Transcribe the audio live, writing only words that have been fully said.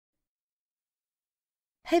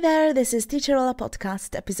Hey there, this is Teacher Ola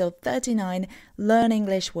Podcast, episode 39, Learn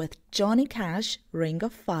English with Johnny Cash, Ring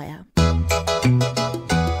of Fire.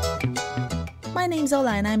 My name's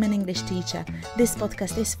Ola and I'm an English teacher. This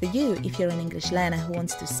podcast is for you if you're an English learner who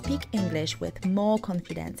wants to speak English with more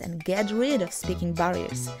confidence and get rid of speaking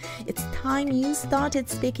barriers. It's time you started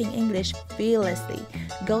speaking English fearlessly.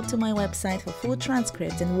 Go to my website for full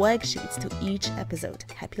transcripts and worksheets to each episode.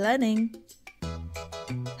 Happy learning!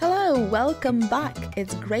 Hello, welcome back.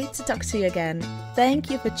 It's great to talk to you again. Thank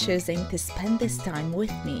you for choosing to spend this time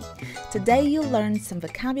with me. Today you'll learn some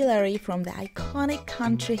vocabulary from the iconic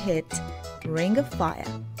country hit Ring of Fire.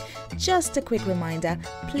 Just a quick reminder,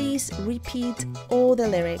 please repeat all the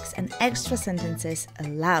lyrics and extra sentences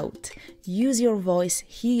aloud. Use your voice,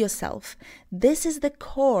 hear yourself. This is the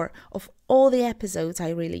core of all the episodes I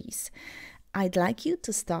release. I'd like you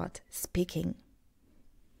to start speaking.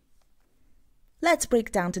 Let's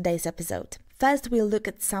break down today's episode. First, we'll look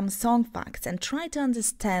at some song facts and try to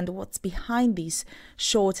understand what's behind these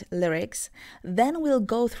short lyrics. Then we'll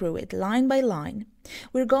go through it line by line.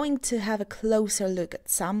 We're going to have a closer look at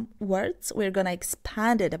some words. We're going to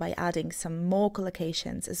expand it by adding some more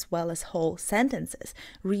collocations as well as whole sentences.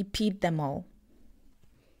 Repeat them all.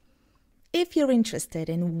 If you're interested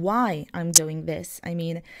in why I'm doing this,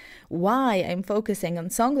 why I'm focusing on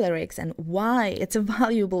song lyrics and why it's a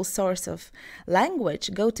valuable source of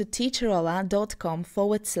language, go to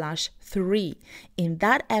teacherola.com/3. In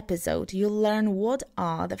that episode, you'll learn what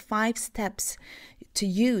are the 5 steps to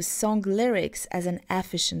use song lyrics as an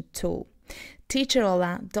efficient tool.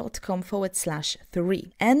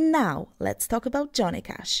 teacherola.com/3. And now, let's talk about Johnny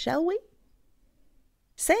Cash, shall we?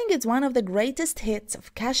 Saying it's one of the greatest hits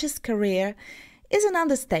of Cash's career is an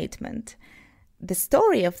understatement. The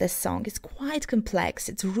story of this song is quite complex.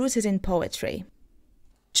 It's rooted in poetry.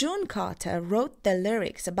 June Carter wrote the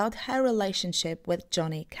lyrics about her relationship with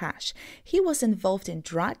Johnny Cash. He was involved in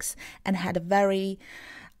drugs and had a very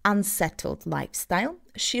unsettled lifestyle.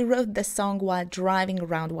 She wrote the song while driving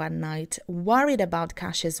around one night, worried about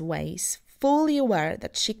Cash's ways, fully aware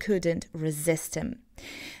that she couldn't resist him.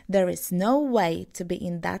 There is no way to be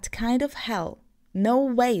in that kind of hell, no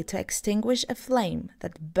way to extinguish a flame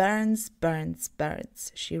that burns, burns,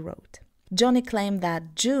 burns, she wrote. Johnny claimed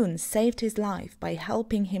that June saved his life by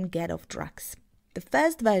helping him get off drugs. The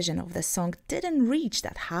first version of the song didn't reach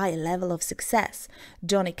that high level of success.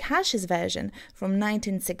 Johnny Cash's version from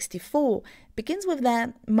 1964 begins with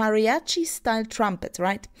the mariachi-style trumpet,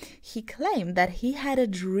 right? He claimed that he had a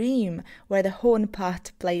dream where the horn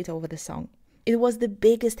part played over the song. It was the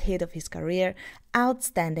biggest hit of his career,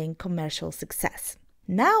 outstanding commercial success.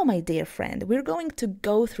 Now, my dear friend, we're going to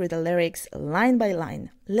go through the lyrics line by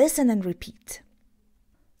line. Listen and repeat.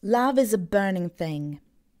 Love is a burning thing,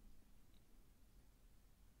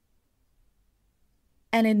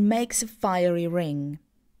 and it makes a fiery ring.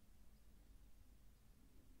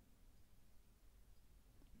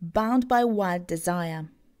 Bound by wild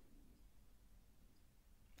desire,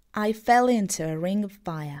 I fell into a ring of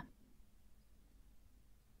fire.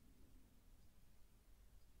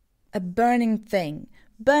 A burning thing.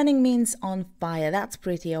 Burning means on fire. That's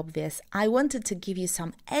pretty obvious. I wanted to give you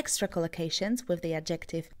some extra collocations with the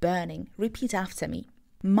adjective burning. Repeat after me.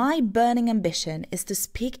 My burning ambition is to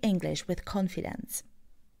speak English with confidence.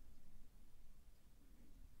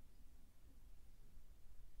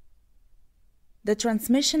 The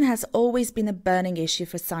transmission has always been a burning issue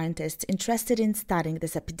for scientists interested in studying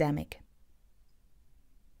this epidemic.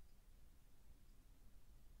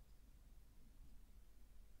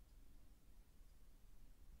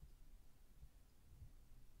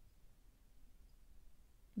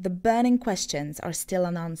 The burning questions are still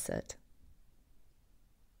unanswered.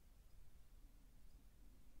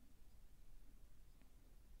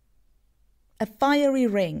 A fiery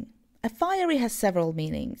ring. A fiery has several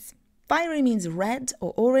meanings. Fiery means red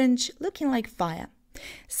or orange, looking like fire.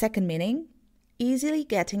 Second meaning, easily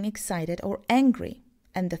getting excited or angry.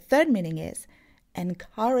 And the third meaning is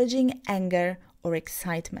encouraging anger or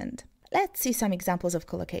excitement. Let's see some examples of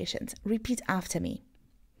collocations. Repeat after me.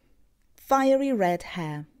 Fiery red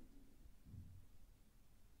hair.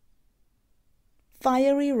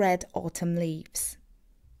 Fiery red autumn leaves.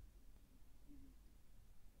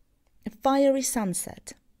 A fiery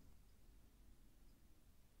sunset.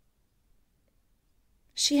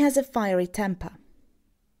 She has a fiery temper.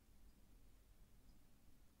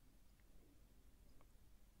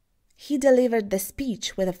 He delivered the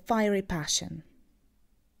speech with a fiery passion.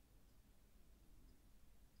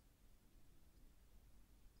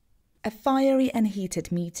 A fiery and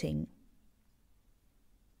heated meeting.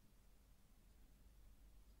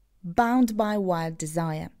 Bound by wild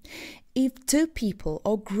desire. If two people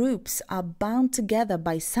or groups are bound together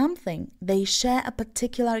by something, they share a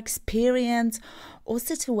particular experience or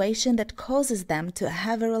situation that causes them to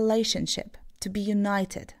have a relationship, to be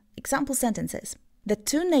united. Example sentences. The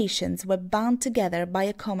two nations were bound together by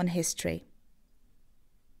a common history.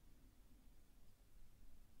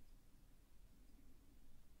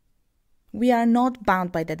 We are not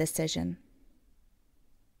bound by the decision.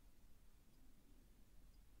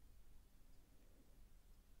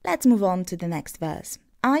 Let's move on to the next verse.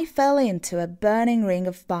 I fell into a burning ring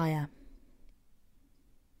of fire.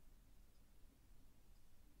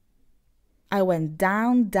 I went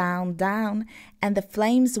down, down, down, and the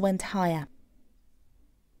flames went higher.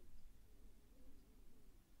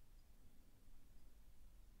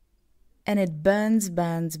 And it burns,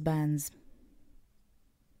 burns, burns.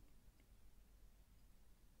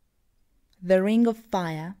 The ring of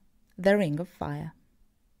fire, the ring of fire.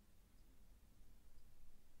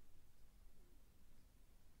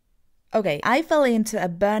 Okay, I fell into a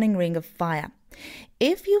burning ring of fire.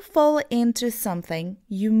 If you fall into something,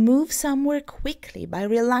 you move somewhere quickly by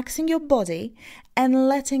relaxing your body and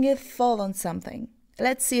letting it fall on something.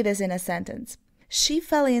 Let's see this in a sentence. She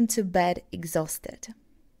fell into bed exhausted.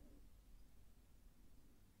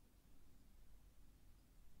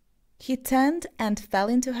 He turned and fell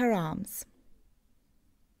into her arms.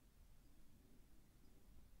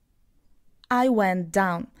 I went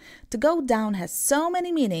down. To go down has so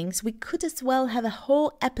many meanings, we could as well have a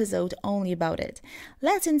whole episode only about it.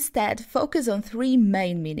 Let's instead focus on three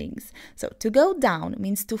main meanings. So to go down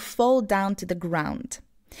means to fall down to the ground.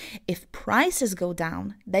 If prices go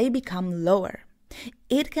down, they become lower.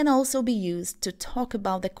 It can also be used to talk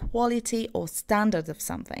about the quality or standard of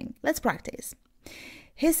something. Let's practice.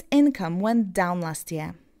 His income went down last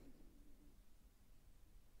year.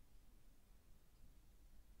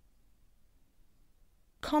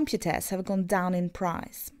 Computers have gone down in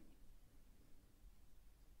price.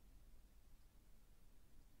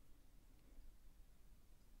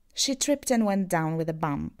 She tripped and went down with a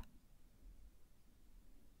bump.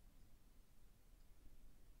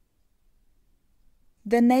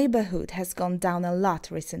 The neighborhood has gone down a lot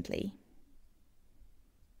recently.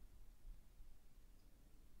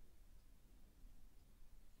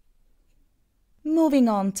 Moving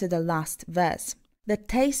on to the last verse. The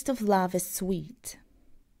taste of love is sweet.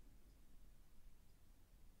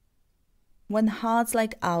 When hearts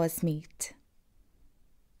like ours meet.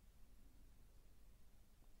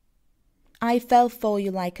 I fell for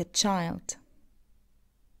you like a child.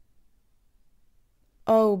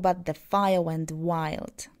 Oh, but the fire went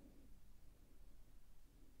wild.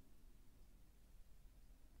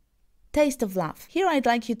 Taste of love. Here I'd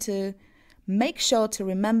like you to make sure to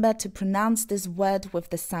remember to pronounce this word with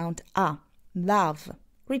the sound A. Love.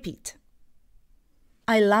 Repeat.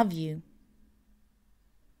 I love you.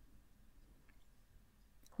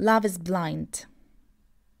 Love is blind.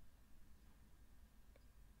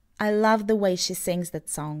 I love the way she sings that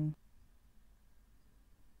song.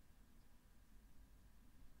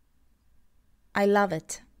 I love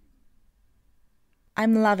it.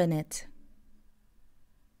 I'm loving it.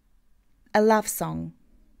 A love song.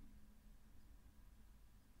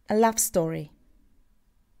 A love story.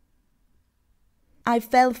 I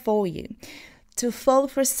fell for you. To fall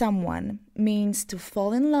for someone means to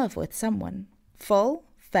fall in love with someone. Fall,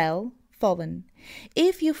 fell, fallen.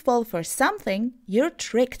 If you fall for something, you're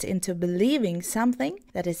tricked into believing something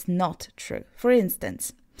that is not true. For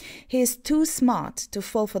instance, he is too smart to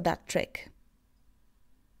fall for that trick.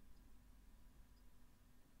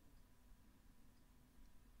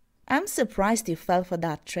 I'm surprised you fell for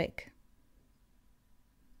that trick.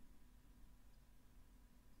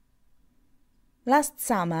 Last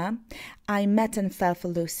summer, I met and fell for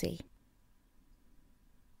Lucy.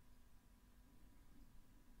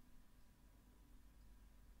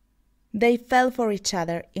 They fell for each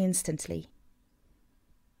other instantly.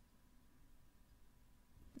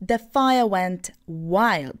 The fire went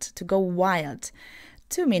wild, to go wild.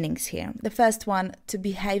 Two meanings here. The first one, to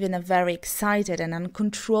behave in a very excited and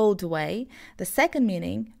uncontrolled way. The second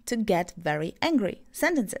meaning, to get very angry.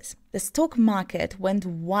 Sentences. The stock market went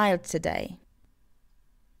wild today.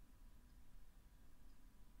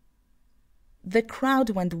 The crowd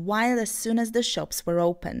went wild as soon as the shops were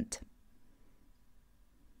opened.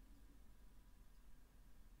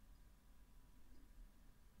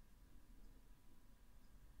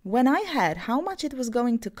 When I heard how much it was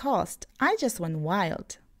going to cost, I just went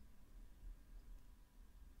wild.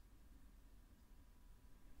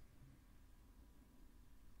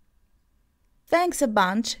 Thanks a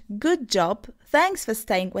bunch, good job, thanks for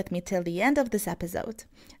staying with me till the end of this episode.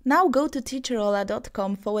 Now go to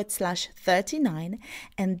teacherola.com/39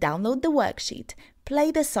 and download the worksheet, play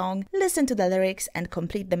the song, listen to the lyrics and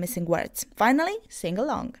complete the missing words. Finally, sing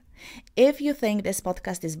along. If you think this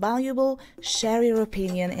podcast is valuable, share your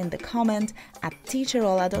opinion in the comment at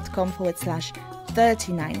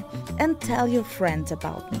teacherola.com/39 and tell your friends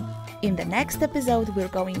about me. In the next episode, we're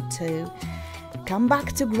going to come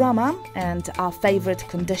back to grammar and our favorite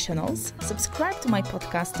conditionals. Subscribe to my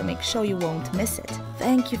podcast to make sure you won't miss it.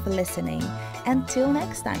 Thank you for listening. Until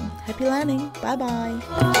next time, happy learning. Bye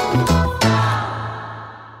bye.